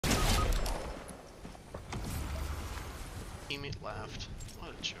teammate left.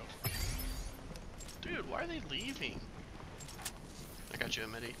 What a joke. Dude, why are they leaving? I got you,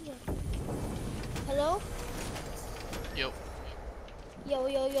 Medi. Yeah. Hello? Yo.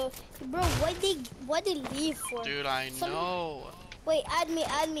 Yo. Bro, why they leave for? Dude, I know. Wait, add me.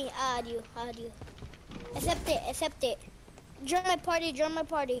 I add you. Accept it. Join my party.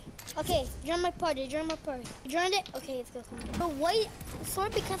 Okay, join my party. You joined it? Okay, let's go. But wait, sorry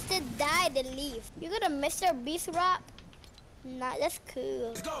because they died and leave. You got a Mr. Beast rap? Nah, that's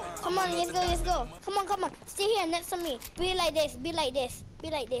cool. Come on, let's go. Come on. Stay here next to me. Be like this.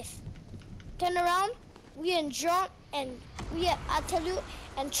 Turn around. We gonna jump and I tell you,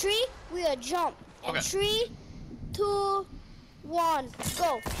 and 3, we gonna jump. And okay. 3, 2, 1,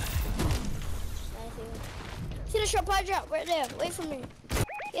 go. See the supply drop right there. Wait for me.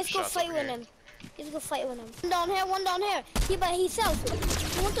 Let's go fight with him. One down here. He by himself.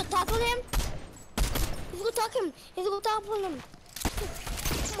 You want to tackle him? He's gonna tackle him.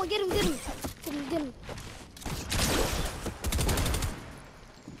 Come on, get him.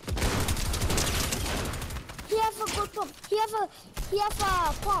 He has a good pump. He have a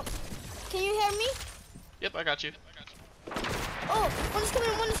pump. Can you hear me? Yep, I got you. Oh, one is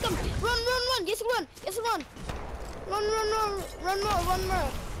coming. Run. Just run. Run more.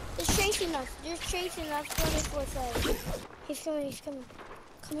 They're chasing us 24/7. He's coming.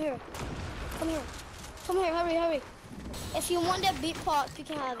 Come here. Hurry. If you want that beat pot, you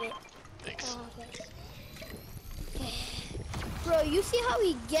can have it. Thanks. Okay. Bro, you see how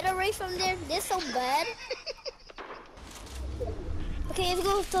we get away from there? They're so bad. Okay, let's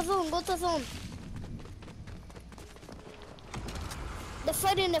go to the zone. They're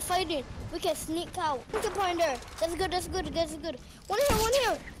fighting. We can sneak out. We can point there. That's good. One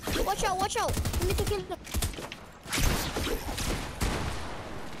here. Watch out. We need to kill them.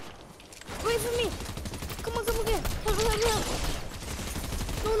 Wait for me. Come on. Help.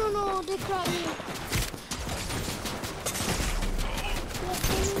 No. They caught me.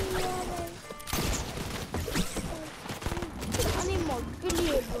 I need more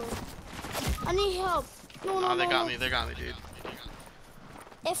billion, bro. I need help. No. They got me, dude.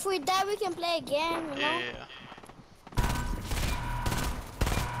 If we die, we can play again, you know? Yeah.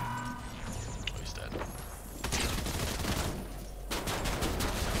 Oh, he's dead.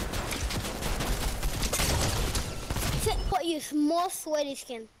 What, you small sweaty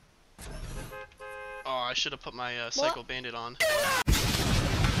skin? Oh, I should have put my Psycho Bandit on.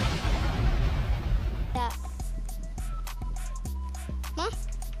 Yeah. Huh?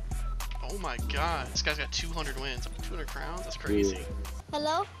 Oh my god, this guy's got 200 wins. 200 crowns? That's crazy.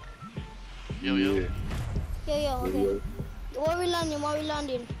 Hello? Yo. Yo, okay. Where we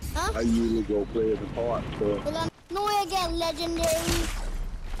landing? Huh? I usually go play as a part, so. No way I get legendary.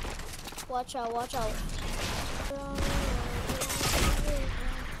 Watch out.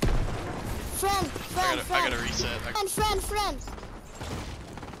 Friend. I gotta reset. Friend.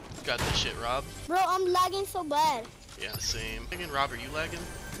 Got this shit, Rob. Bro, I'm lagging so bad. Yeah, same. Rob, are you lagging?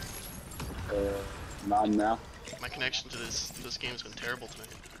 Not now. My connection to this game's been terrible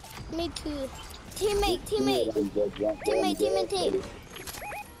tonight. Me too. Teammate.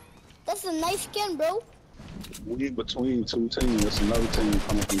 That's a nice skin, bro. We in between 2 teams. There's another team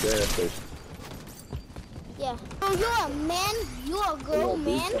coming from gas station. Yeah. Bro, you're a man. You're a girl,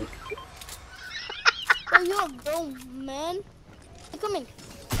 man. Bro, you're a girl, man. Come in.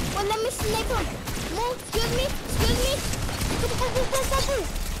 Well, let me snipe him. No, excuse me. Go.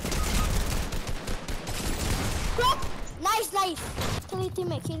 Crap. Nice. Kill your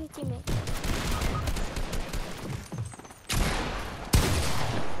teammate.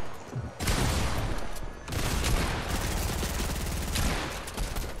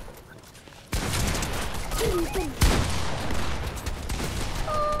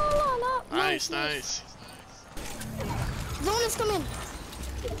 Oh, Nice. Zone is coming.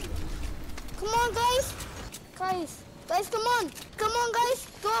 Come on, guys. Guys, come on. Guys.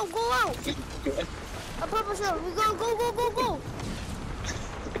 Go out. A purple shirt. We're gonna go.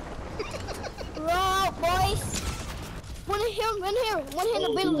 Roll, boys. One here. One here in the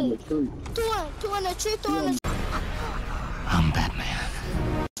building. Two in the tree. I'm Batman.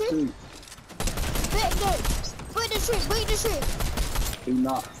 Break the tree. He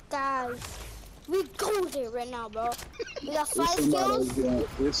not. Guys, we go there right now, bro. We got 5 There's kills.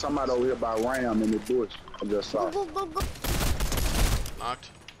 There's somebody over here by Ram in the bush. I just saw. Go. Knocked.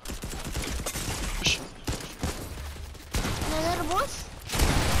 Another bush?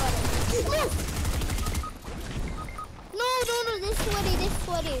 No, this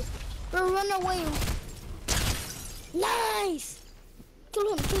sweaty. Bro, run away. Nice. Kill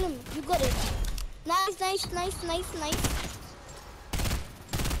him. You got it. Nice.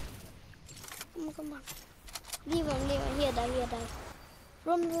 come on. Leave him. Here, die.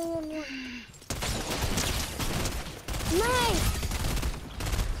 Run. Nice!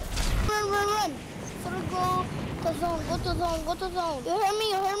 Run. Gotta go to zone. You heard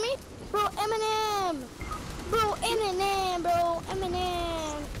me? Bro, Eminem.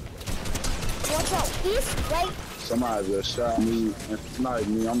 Watch out. East, right? Somebody just shot me and sniped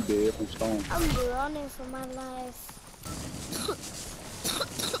me. I'm dead from stone. I'm running for my life.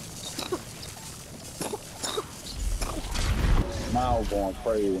 Now going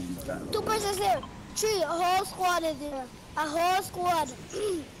crazy. 2 persons there. 3, a whole squad is there. A whole squad.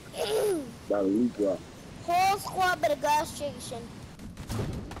 Got a leak up. Whole squad by the gas station.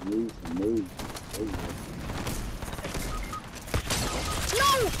 Move.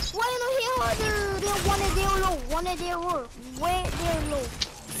 No! Why you not here harder? They're one of their low. Way they're low.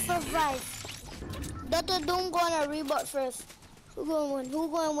 Survive. Dr. Doom gonna reboot first. Who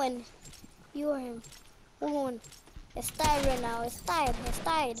gonna win? You or him? Who gonna win? It's tied right now. It's tied.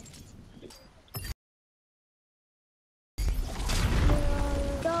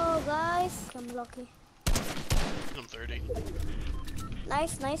 Go guys. I'm lucky. I'm 30.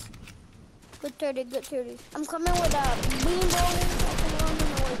 Nice. Good 30. I'm coming with a beanbag.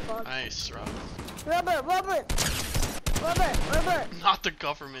 Nice, Rob. Robert. Not the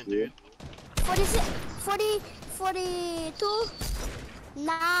government, dude. 46, 40, 42.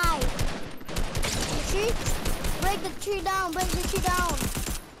 Nice. You see? Break the tree down.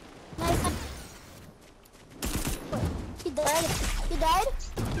 Nice. Wait, he died?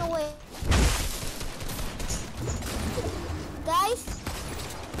 No way. Guys.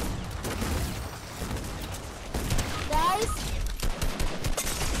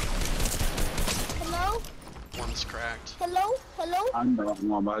 Hello? One's cracked. Hello? I know,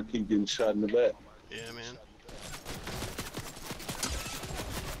 Mama. I keep getting shot in the back. Yeah, man.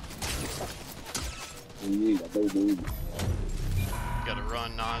 Yeah, baby. Gotta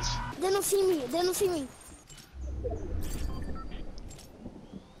run, Nas. They don't see me.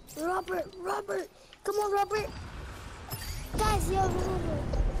 Robert. Come on, Robert. Guys, Robert.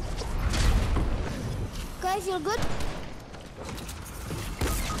 Guys, you're good?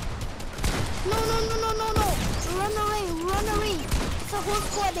 No. Run away. It's a whole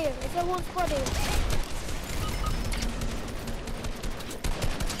squad there.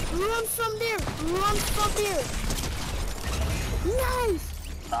 Run from there. Nice.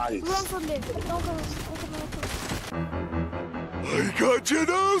 Run from there. Don't come. I got you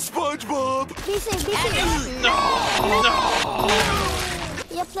now, SpongeBob! Be safe. No!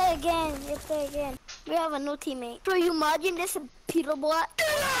 You play again. We have a new teammate. So you imagine this a Peter bot?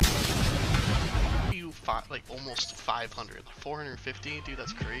 You like almost 500, 450, dude.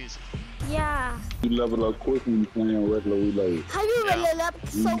 That's crazy. Yeah. You level up quick when you playing regular relay. How you level up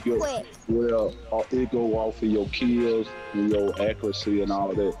so quick? Well, it go off of your kills and your accuracy and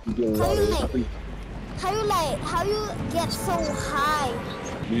all that. You doing all that. I think How you get so high?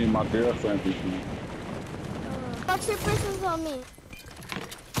 me and my girlfriend be doing. Got 3 persons on me.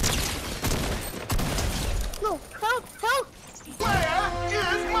 No, help!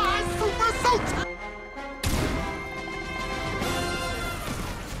 Where is my super suit?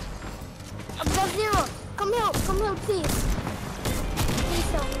 I've got 0. Come help, please. Please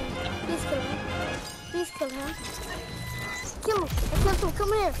help me. Please kill him. Kill him. I killed him.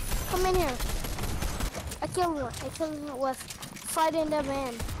 Come in here. I killed him with fighting the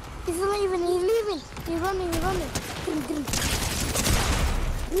man. He's leaving. He's running. Kill him.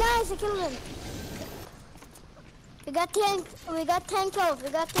 Nice, I killed him. We got 10 kills.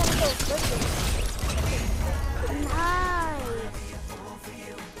 Let's go. Nice.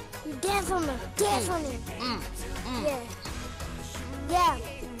 You dance on me. Yeah.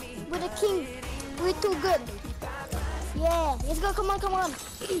 We're the king. We're too good. Yeah. Let's go. Come on.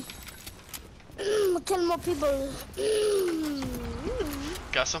 Kill more people.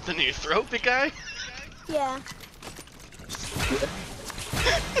 Got something in your throat, big guy? Yeah.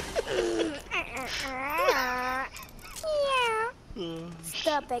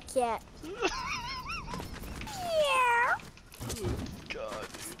 Stop it, cat. God,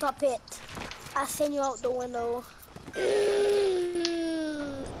 dude. Stop it. I'll send you out the window.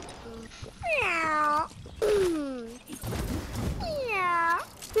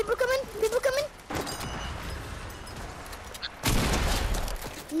 People coming.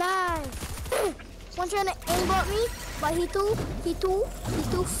 Nice. One trying to aimbot me, but he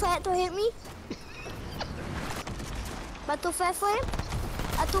too fat to hit me. But too fast for him.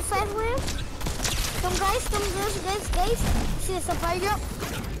 Come guys. See the supply drop.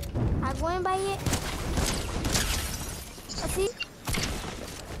 I'm going by it. I see.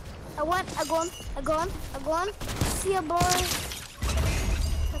 I go on. See a boy. I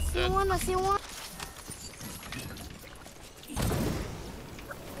see one.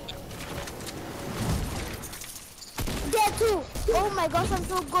 There too. Oh my gosh, I'm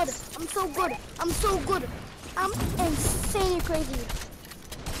so good. I'm insanely crazy.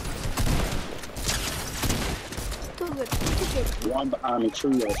 Too good. One behind the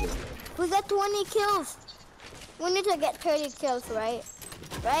tree over there. We got 20 kills. We need to get 30 kills, right?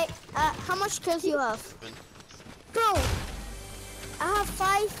 Right? How much kills you have? Bro, I have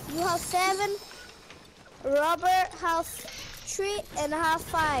 5, you have 7. Robert has 3 and I have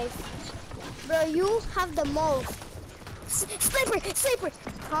 5. Bro, you have the most. Sniper!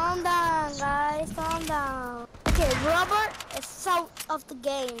 Calm down, guys, calm down. Okay, Robert is out of the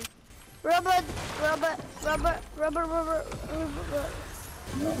game. Robert. Now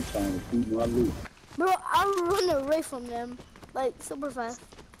I'm trying to beat my loot. Bro, I'll run away from them, like super fast.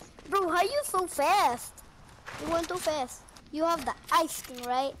 Bro, how you so fast? You went too fast. You have the ice thing,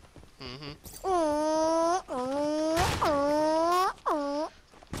 right? Mm-hmm.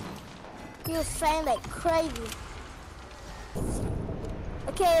 You're flying like crazy.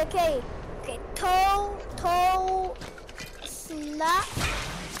 Okay.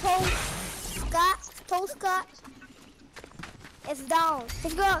 Toe Scott. It's down.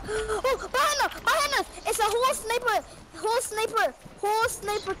 It's going. Oh, behind us! It's a whole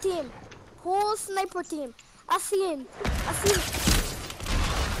sniper team. I see him.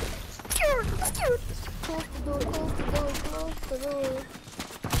 Scoot. Close the door.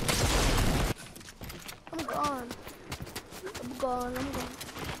 I'm gone.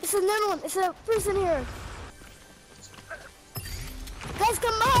 It's another one. It's a person here. Guys,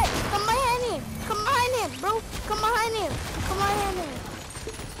 come behind him, bro. Come behind him.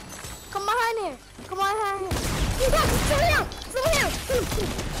 Someone here.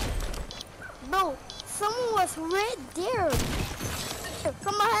 Bro, someone was right there.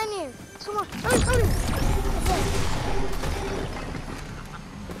 Come behind him. Come on, hurry.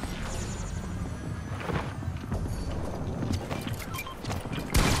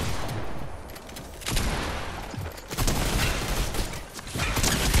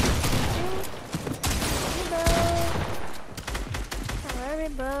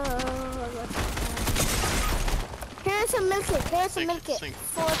 Here's a milk kit. For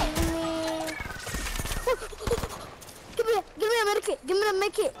me. Give me a medkit. Give me a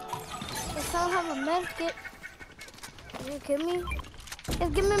medkit. If I don't have a medkit, can you give me?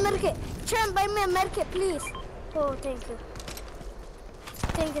 Just give me a medkit. Try and buy me a medkit, please. Oh, thank you.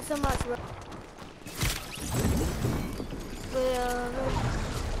 Thank you so much, bro.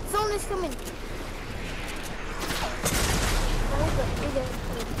 Zone is coming. Either.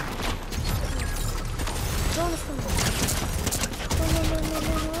 Zone is coming.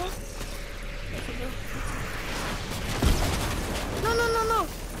 No.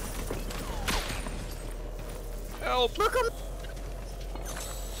 Help! Look him.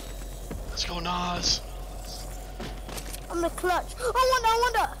 Let's go, Nas. I'm the clutch. I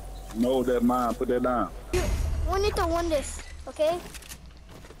wonder. No, that mine. Put that down. We need to win this, okay?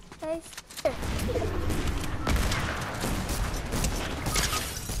 Guys. Here.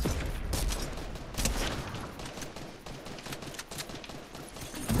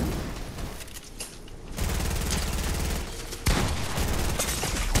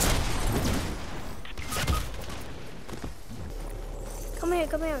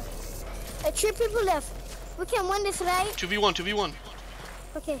 Come here. 3 people left. We can win this, right? 2v1.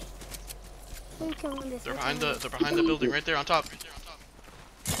 Okay. We can win this. They're behind the building right there on top.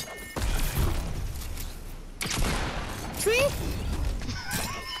 3?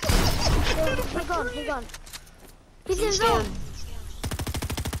 He gone. He's in Storm. zone.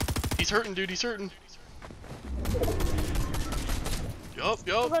 He's hurting, dude. Yup.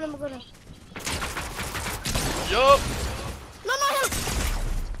 I'm gonna. Yup. No, help!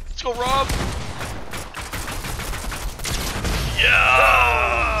 Let's go, Rob.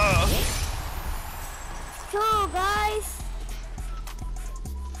 Yeah. Go, guys.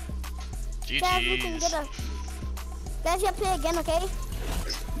 Guys, we can get GG's. Guys, you play again, okay?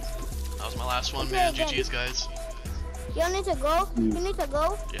 That was my last one, Okay, man. again. GG's, guys. You need to go. You need to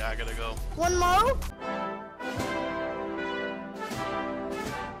go. Yeah, I gotta go. One more.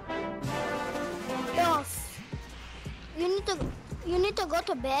 Yes. You need to go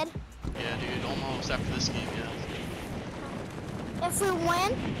to bed. Yeah, dude. Almost after this game, yeah. If we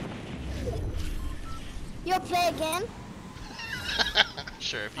win, you'll play again.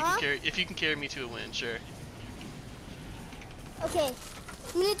 Sure. Huh? If you can carry me to a win, sure. Okay.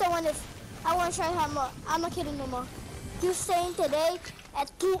 We need to win this. I want to try hard more. I'm not kidding no more. You saying today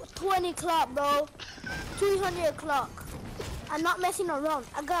at 2:20 o'clock, bro. 300 o'clock. I'm not messing around.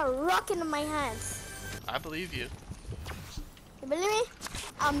 I got a rocket in my hands. I believe you. You believe me?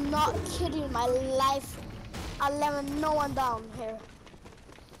 I'm not kidding. My life, I'll let no one down here.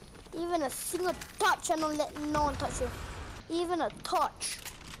 Even a single touch, I don't let no one touch you. Even a touch.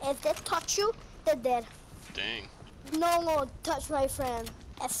 If they touch you, they're dead. Dang. No one will touch my friend.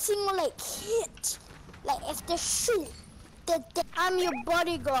 A single like hit, like if they shoot, they're dead. I'm your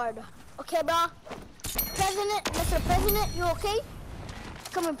bodyguard. Okay, bro? President, Mr. President, you okay?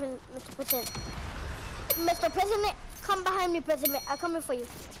 Come in, Mr. President. Mr. President, come behind me, President. I'm coming for you.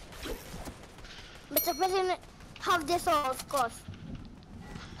 Mr. President, have this all, of course.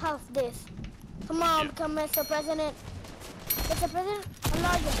 Have this. Come on, Yeah. come, Mr. President. Mr. President, I'm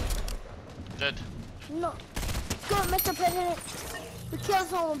not you. Dead. No. Good, Mr. President. We killed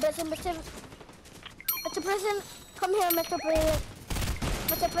someone, Mr. President, come here, Mr. President.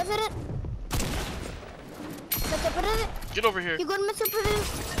 Mr. President. Mr. President. Get over here. You good, Mr. President?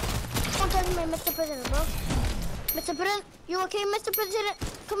 Don't touch me, Mr. President, bro. Mr. President, you okay, Mr. President?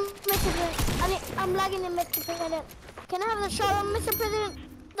 Come, Mr. President. I'm lagging in, Mr. President. Can I have the shotgun, Mr. President?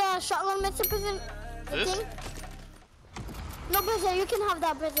 The shotgun, Mr. President? This? Thing? No, President, you can have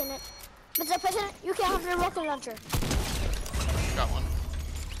that, President. Mr. President, you can have the rocket launcher. Got one.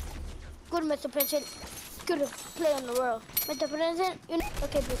 Good, Mr. President. Good play in the world. Mr. President, you know.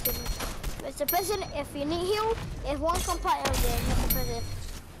 Okay, President. Mr. President, if you need help, if one compartment out there, Mr. President.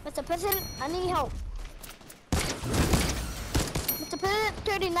 Mr. President, I need help. Mr. President,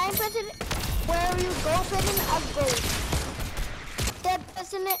 39, President. Wherever you go, President, I'll go. Dead,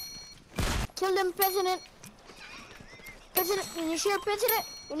 President. Kill them, President. President, you need shield, President?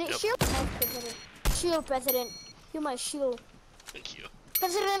 You need Yep. shield? No, President. Shield, President. You're my shield. Thank you.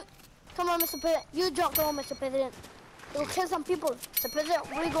 President, come on, Mr. President. You drop the one, Mr. President. You'll kill some people. Mr. President,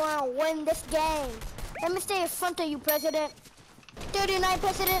 we're going to win this game. Let me stay in front of you, President. 39,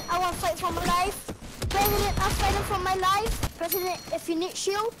 President, I want to fight for my life. President, I'm fighting for my life. President, if you need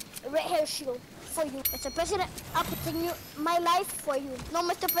shield, right here shield for you. Mr. President, I'm protecting you, my life for you. No,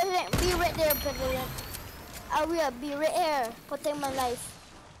 Mr. President, be right there, President. I will be right here, protect my life.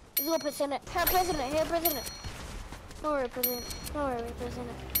 Let's go, President. Here, President, here, President. Don't worry, President. Don't worry,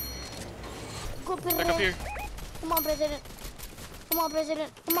 President. Go, President. Back up here. Come on, President. Come on,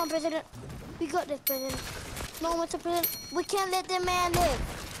 President. Come on, President. We got this, President. No, Mr. President. We can't let that man live.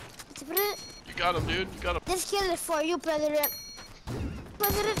 Mr. President, You got him, dude. You got him. this kill is for you, President.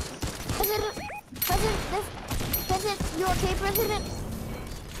 President. President. President. President. You okay, President?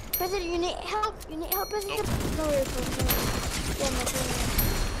 President, you need help. You need help, President? Nope. No worries, President. Yeah, my President.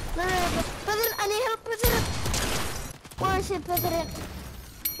 No, President, I need help, President. Where is it, President?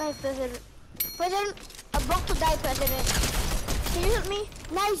 Nice, President. President, I'm about to die, President. Can you help me?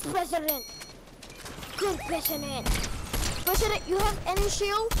 Nice, President. Good, President. President, you have any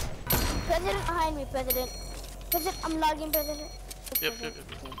shield? President, behind me, President. President, I'm logging, President. Yep.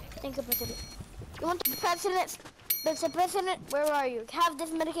 Thank you, President. You want the President? Mr. President, where are you? Have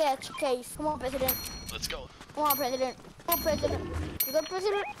this Medicare case. Come on, President. Let's go. Come on, President. Come on, President. You good,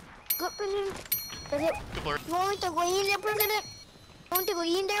 President? Good, President. President, Good lord. you want me to go in there, President? You want to go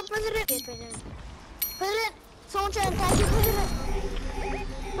in there, President? Okay, President. President, someone trying to attack you, President.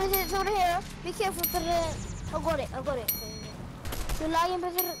 President, it's over here. Be careful, President. I got it. President. You're lying,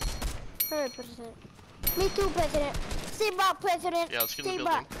 President? Hurry, President. Me too, President. Stay back, President. Yeah, let's get in Stay the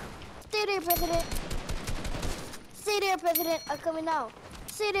building. back. Stay there, President. Stay there, President. I'm coming now.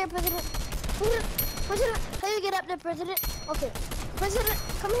 Stay there, President. President, how you get up there, President? Okay. President,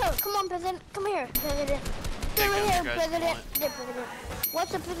 come here. Come on, President. Come here, President. Stay Take right down here, you guys President. want. There, President.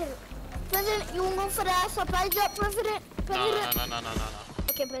 What's up, President? President, you want to go for that supply drop, President? President? No.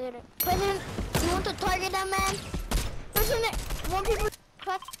 Okay, President. President, you want to target that man? President, more people.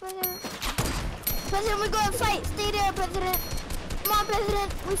 President. President, we're going to fight. Stay there, President. Come on, President.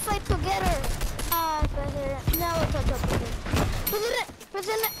 We fight together. President. Now we'll touch up, President.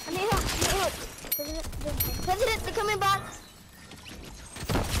 President, I need help. President, they're coming back.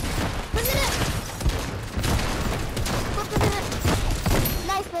 President. Go, President.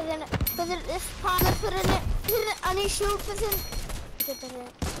 Nice, President. President, this part, President. President, I need shield, President. Okay, President.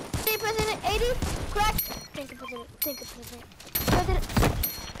 Hey, President, 80. Crack. Thank you, President.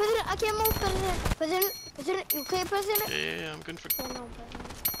 President, I can't move, President. President, you okay, President? Yeah, I'm good for. Oh, no,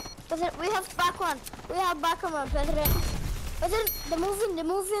 President, we have background. President. President, the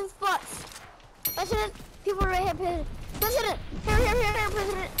moving spots. President, people right here, President. Here,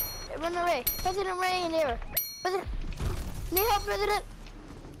 President. Run away. President, right in here. President, need help, President.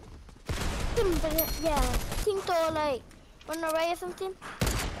 President, yeah. Think to like, On the right or something?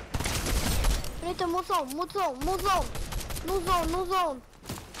 We need to move zone, move zone, move zone. Move zone, move zone.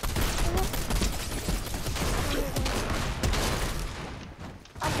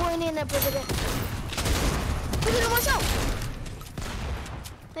 I'm going in there, President. President, watch out!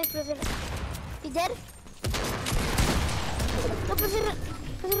 Nice, President. He dead? No, President.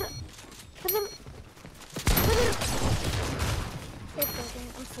 President. President. President. Safe,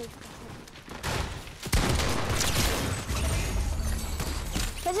 President. I'm safe, President.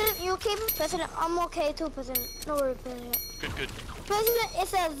 President, you okay? President, I'm okay too, President. No worries, President. Good, good. President,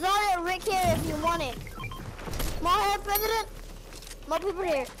 it's a Zarya Rick here if you want it. More here, President. More people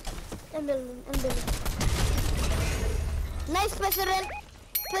here. In building, in building. Nice, President.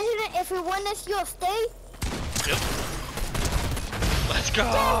 President, if we win this, you'll stay. Yep. Let's go!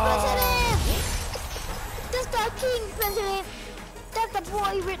 Yes, President! That's the king, President. That's the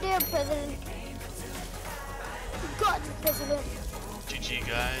boy right there, President. You got it, President. GG,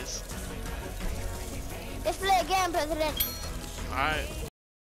 guys. Let's play again, President. Alright.